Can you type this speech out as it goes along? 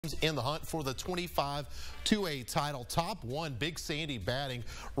in the hunt for the 25-2A title. Top one, Big Sandy batting.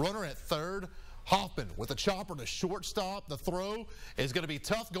 Runner at third. Hoffman with a chopper to shortstop. The throw is going to be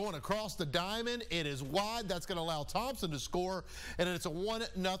tough going across the diamond. It is wide. That's going to allow Thompson to score, and it's a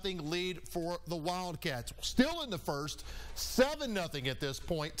 1-0 lead for the Wildcats. Still in the first, 7-0 at this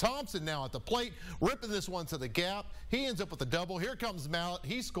point. Thompson now at the plate, ripping this one to the gap. He ends up with a double. Here comes Mallet.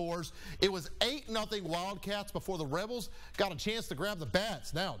 He scores. It was 8-0 Wildcats before the Rebels got a chance to grab the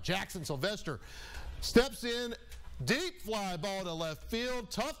bats. Now Jackson Sylvester steps in. Deep fly ball to left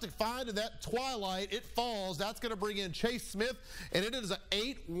field. Tough to find in that twilight. It falls. That's going to bring in Chase Smith, and it is an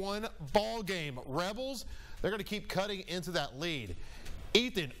 8-1 ball game. Rebels, they're going to keep cutting into that lead.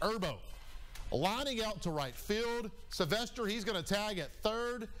 Ethan Urbo lining out to right field. Sylvester, he's going to tag at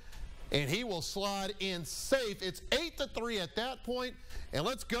third, and he will slide in safe. It's 8-3 at that point, and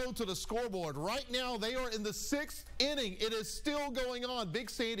let's go to the scoreboard. Right now, they are in the 6th inning. It is still going on. Big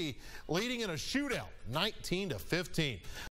Sandy leading in a shootout, 19-15.